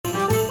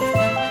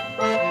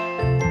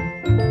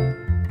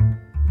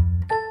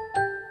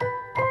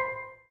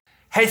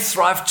Hey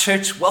Thrive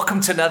Church,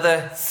 welcome to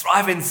another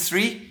Thrive in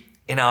 3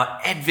 in our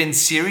Advent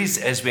series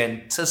as we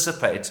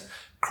anticipate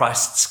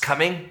Christ's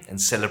coming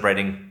and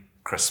celebrating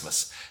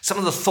Christmas. Some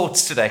of the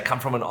thoughts today come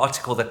from an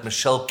article that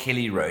Michelle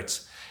Kelly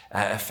wrote,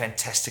 a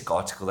fantastic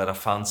article that I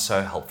found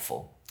so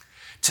helpful.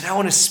 Today I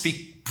want to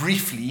speak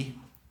briefly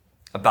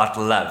about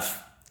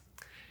love.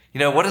 You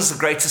know, what is the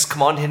greatest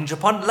command hinge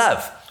upon?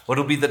 Love. What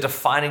will be the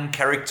defining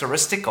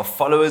characteristic of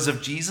followers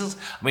of Jesus?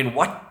 I mean,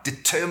 what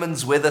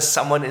determines whether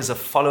someone is a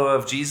follower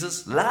of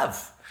Jesus?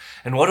 Love.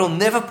 And what will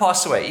never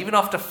pass away, even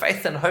after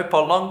faith and hope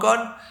are long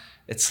gone?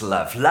 It's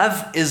love.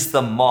 Love is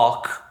the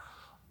mark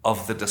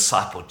of the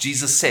disciple.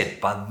 Jesus said,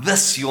 by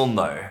this you'll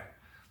know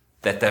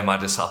that they're my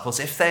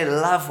disciples, if they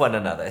love one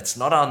another. It's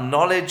not our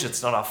knowledge,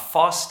 it's not our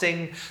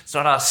fasting, it's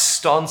not our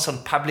stance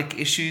on public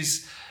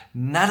issues.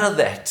 None of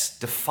that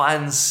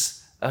defines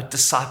a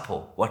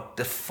disciple. What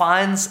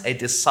defines a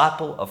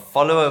disciple, a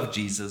follower of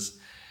Jesus,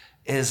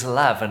 is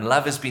love. And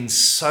love has been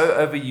so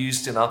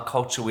overused in our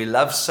culture. We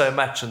love so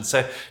much. And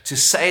so to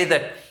say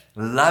that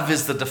love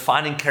is the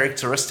defining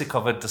characteristic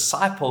of a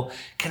disciple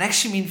can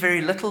actually mean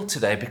very little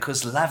today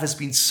because love has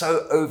been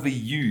so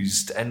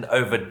overused and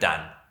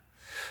overdone.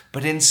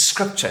 But in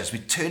Scripture, as we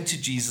turn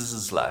to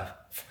Jesus' love,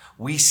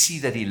 we see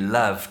that he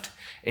loved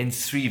in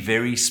three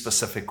very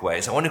specific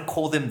ways. I want to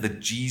call them the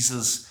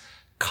Jesus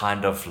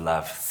kind of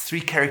love. Three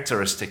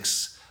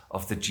characteristics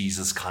of the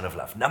Jesus kind of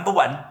love. Number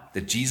one,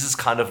 the Jesus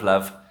kind of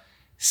love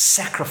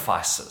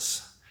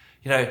sacrifices.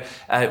 You know,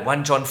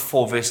 1 John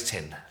 4 verse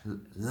 10,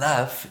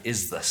 love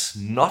is this,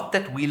 not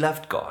that we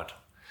loved God,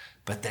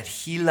 but that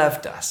he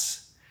loved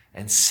us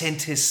and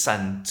sent his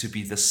son to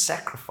be the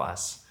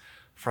sacrifice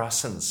for our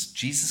sins.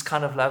 Jesus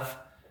kind of love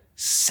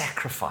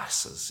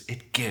sacrifices.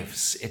 It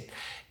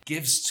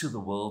gives to the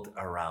world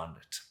around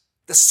it.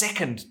 The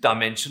second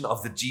dimension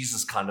of the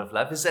Jesus kind of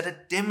love is that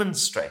it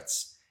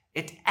demonstrates,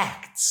 it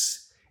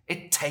acts,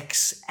 it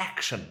takes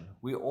action.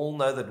 We all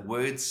know that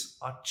words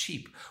are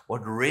cheap.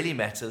 What really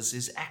matters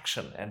is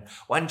action. And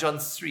 1 John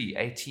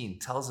 3:18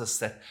 tells us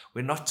that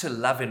we're not to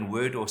love in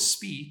word or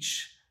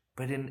speech,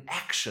 but in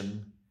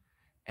action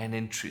and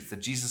in truth. The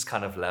Jesus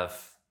kind of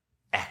love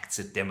acts,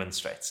 it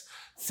demonstrates.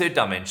 Third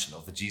dimension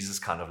of the Jesus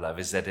kind of love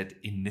is that it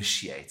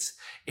initiates.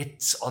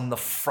 It's on the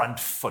front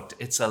foot.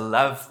 It's a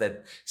love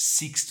that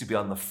seeks to be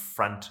on the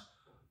front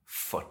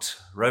foot.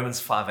 Romans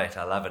 5:8,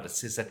 I love it. It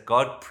says that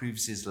God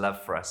proves his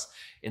love for us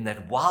in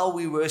that while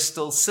we were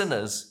still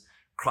sinners,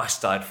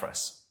 Christ died for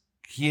us.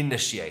 He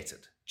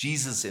initiated.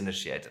 Jesus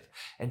initiated.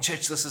 And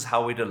church, this is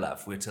how we're to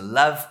love. We're to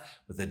love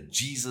with a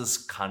Jesus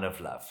kind of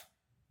love.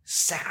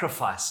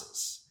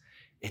 Sacrifices.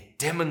 It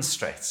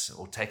demonstrates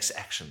or takes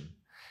action.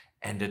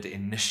 And it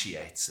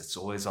initiates. It's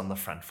always on the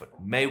front foot.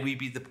 May we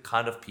be the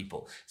kind of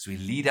people as we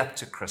lead up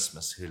to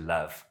Christmas who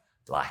love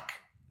like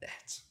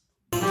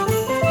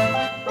that.